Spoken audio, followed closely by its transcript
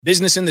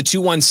Business in the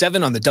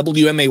 217 on the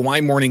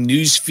WMAY morning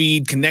news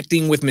feed,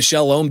 connecting with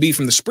Michelle Ownby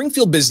from the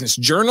Springfield Business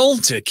Journal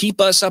to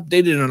keep us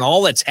updated on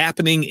all that's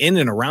happening in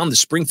and around the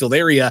Springfield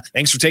area.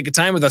 Thanks for taking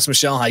time with us,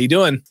 Michelle. How you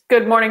doing?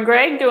 Good morning,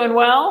 Greg. Doing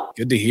well.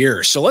 Good to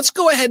hear. So let's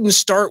go ahead and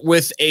start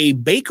with a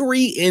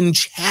bakery in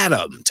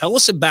Chatham. Tell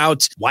us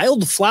about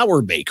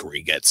Wildflower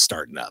Bakery gets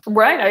starting up.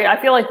 Right.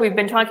 I feel like we've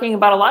been talking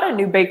about a lot of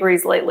new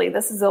bakeries lately.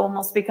 This has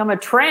almost become a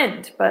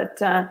trend. But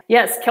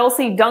yes,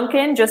 Kelsey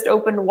Duncan just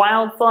opened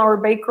Wildflower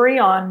Bakery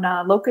on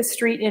Locust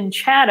Street in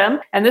Chatham.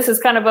 And this is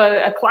kind of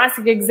a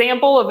classic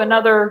example of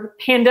another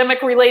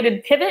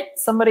pandemic-related pivot,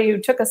 somebody who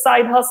took a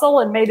side hustle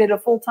and made it a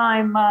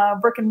full-time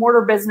brick and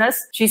mortar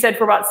business. She said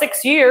for about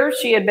 6 years,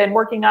 she had been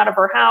working out of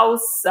her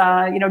house,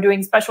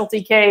 doing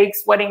specialty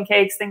cakes, wedding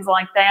cakes, things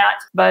like that.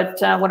 But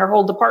when her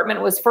whole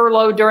department was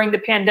furloughed during the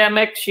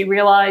pandemic, she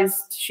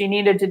realized she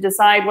needed to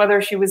decide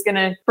whether she was going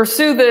to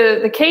pursue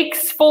the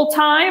cakes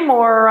full-time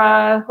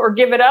or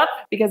give it up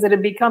because it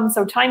had become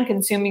so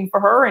time-consuming for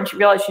her. And she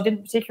realized she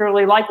didn't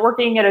particularly like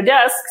working at a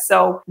desk.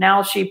 So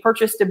now she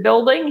purchased a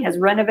building, has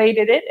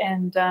renovated it,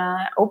 and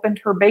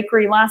opened her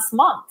bakery last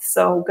month.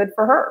 So good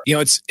for her. You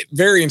know, it's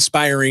very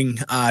inspiring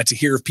to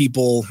hear of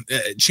people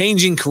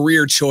changing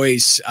career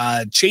choice,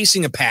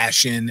 chasing a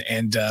passion,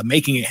 and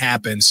making it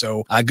happen.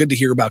 So good to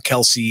hear about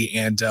Kelsey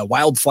and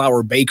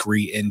Wildflower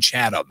Bakery in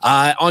Chatham.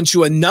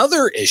 Onto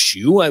another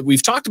issue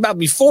we've talked about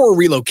before,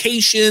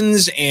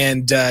 relocations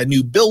and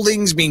new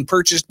buildings being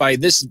purchased by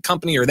this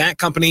company or that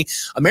company.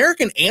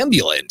 American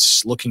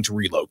Ambulance looking to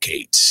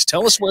relocate.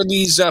 Tell us where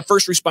these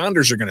first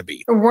responders are going to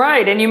be.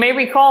 Right. And you may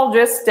recall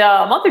just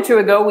a month or two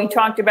ago, we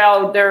talked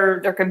about their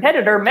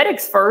competitor,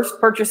 Medics First,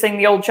 purchasing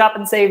the old Shop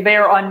and Save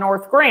there on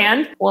North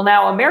Grand. Well,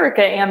 now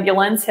America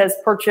Ambulance has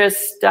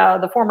purchased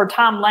the former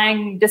Tom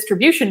Lang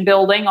distribution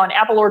building on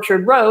Apple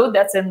Orchard Road.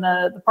 That's in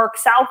the Park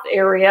South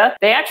area.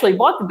 They actually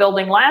bought the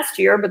building last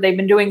year, but they've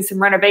been doing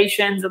some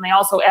renovations and they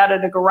also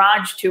added a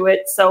garage to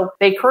it. So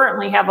they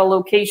currently have a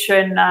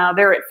location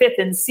there at 5th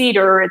and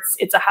Cedar.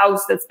 It's a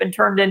house that's been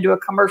turned into a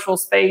commercial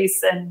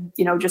space, and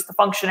just the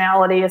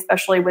functionality,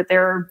 especially with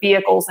their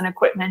vehicles and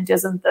equipment,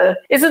 isn't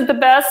the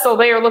best. So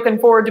they are looking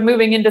forward to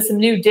moving into some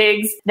new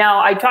digs.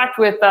 Now, I talked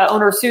with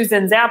owner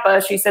Susan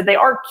Zappa. She said they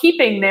are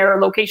keeping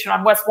their location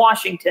on West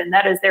Washington.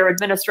 That is their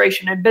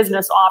administration and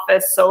business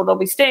office. So they'll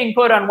be staying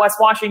put on West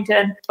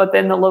Washington, but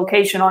then the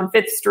location on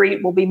 5th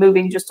Street will be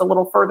moving just a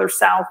little further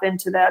south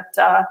into that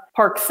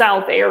Park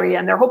South area.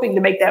 And they're hoping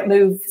to make that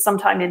move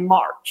sometime in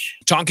March.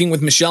 Talking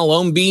with Michelle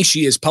Ownby.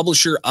 She is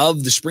publisher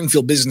of the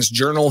Springfield Business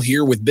Journal,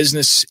 here with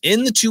Business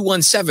in the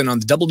 217 on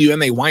the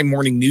WMAY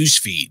morning news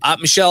feed.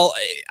 Michelle,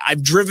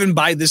 I've driven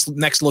by this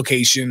next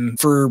location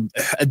for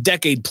a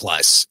decade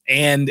plus,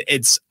 and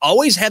it's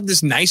always had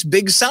this nice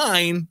big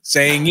sign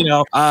saying,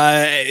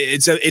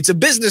 it's a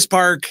business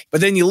park,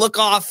 but then you look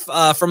off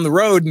from the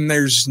road and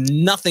there's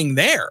nothing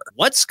there.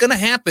 What's going to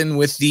happen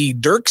with the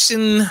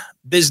Dirksen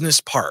Business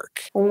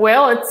Park?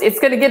 Well, it's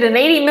going to get an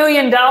 $80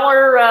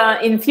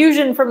 million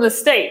infusion from the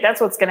state.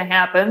 That's what's going to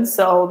happen.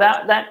 So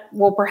that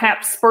will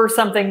perhaps spur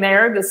something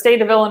there. The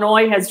state of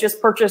Illinois has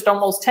just purchased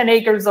almost 10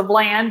 acres of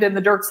land in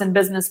the Dirksen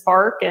Business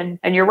Park. And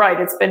you're right,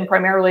 it's been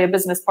primarily a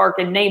business park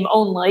in name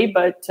only,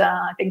 but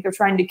I think they're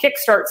trying to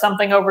kickstart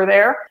something over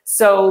there.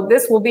 So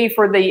this will be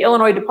for the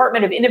Illinois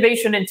Department of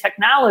Innovation and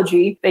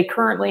Technology. They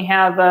currently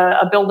have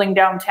a building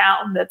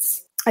downtown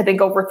that's I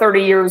think over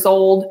 30 years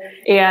old,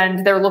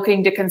 and they're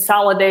looking to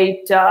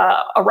consolidate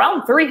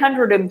around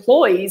 300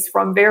 employees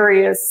from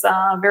various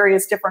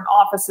different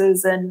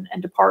offices and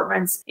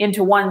departments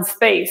into one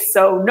space.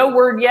 So no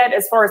word yet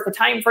as far as the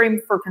time frame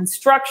for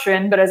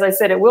construction, but as I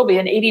said, it will be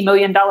an $80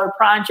 million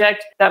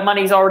project. That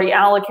money's already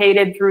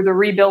allocated through the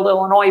Rebuild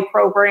Illinois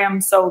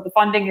program, so the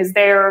funding is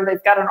there.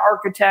 They've got an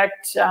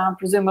architect,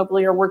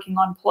 presumably are working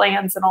on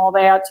plans and all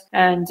that,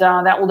 and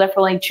that will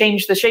definitely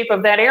change the shape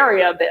of that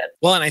area a bit.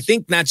 Well, and I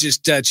think not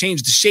just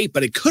change the shape,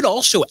 but it could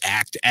also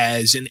act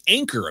as an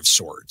anchor of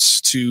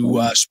sorts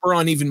to spur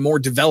on even more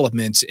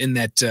development in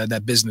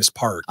that business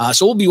park.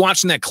 So we'll be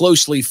watching that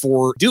closely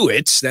for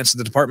DoIT. That's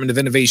the Department of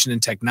Innovation and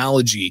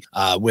Technology,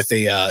 with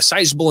a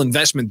sizable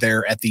investment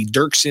there at the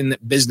Dirksen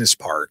Business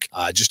Park,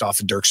 just off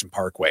of Dirksen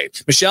Parkway.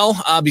 Michelle,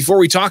 before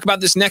we talk about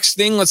this next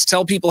thing, let's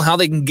tell people how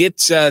they can get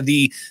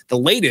the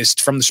latest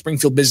from the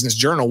Springfield Business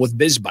Journal with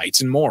BizBytes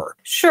and more.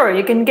 Sure.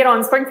 You can get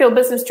on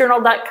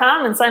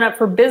springfieldbusinessjournal.com and sign up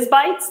for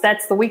BizBytes.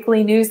 That's the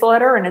weekly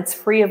newsletter, and it's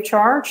free of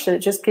charge. So it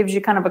just gives you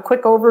kind of a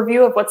quick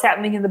overview of what's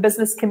happening in the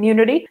business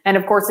community. And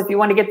of course, if you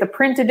want to get the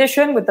print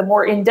edition with the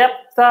more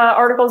in-depth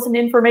articles and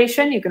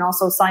information, you can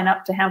also sign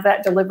up to have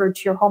that delivered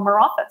to your home or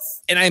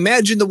office. And I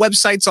imagine the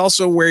website's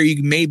also where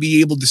you may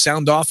be able to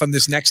sound off on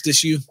this next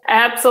issue.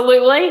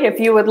 Absolutely. If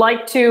you would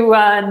like to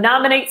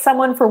nominate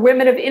someone for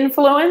Women of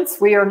Influence,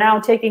 we are now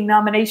taking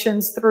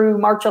nominations through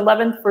March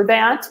 11th for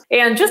that.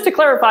 And just to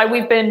clarify,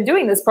 we've been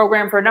doing this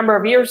program for a number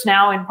of years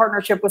now in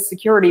partnership with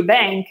Security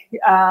Bank.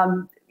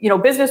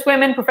 business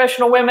women,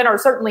 professional women are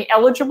certainly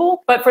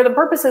eligible. But for the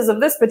purposes of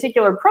this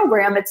particular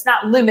program, it's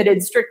not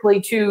limited strictly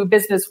to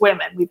business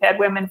women. We've had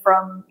women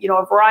from,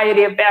 a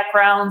variety of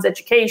backgrounds,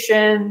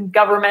 education,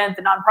 government,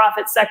 the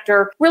nonprofit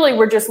sector. Really,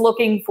 we're just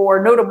looking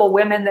for notable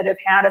women that have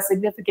had a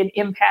significant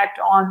impact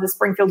on the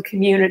Springfield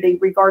community,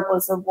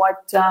 regardless of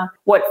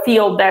what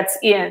field that's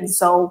in.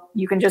 So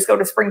you can just go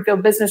to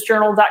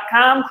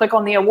springfieldbusinessjournal.com, click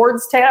on the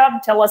awards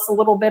tab, tell us a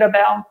little bit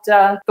about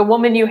the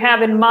woman you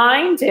have in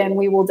mind, and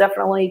we will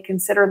definitely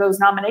consider those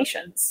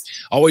nominations.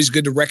 Always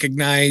good to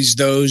recognize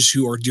those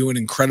who are doing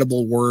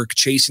incredible work,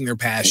 chasing their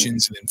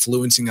passions and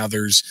influencing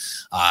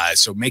others.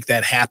 So make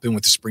that happen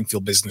with the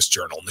Springfield Business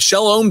Journal.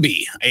 Michelle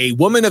Ownby, a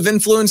woman of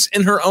influence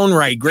in her own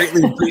right.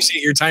 Greatly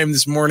appreciate your time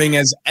this morning.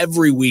 As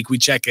every week we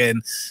check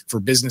in for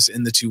Business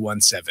in the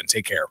 217.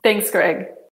 Take care. Thanks, Greg.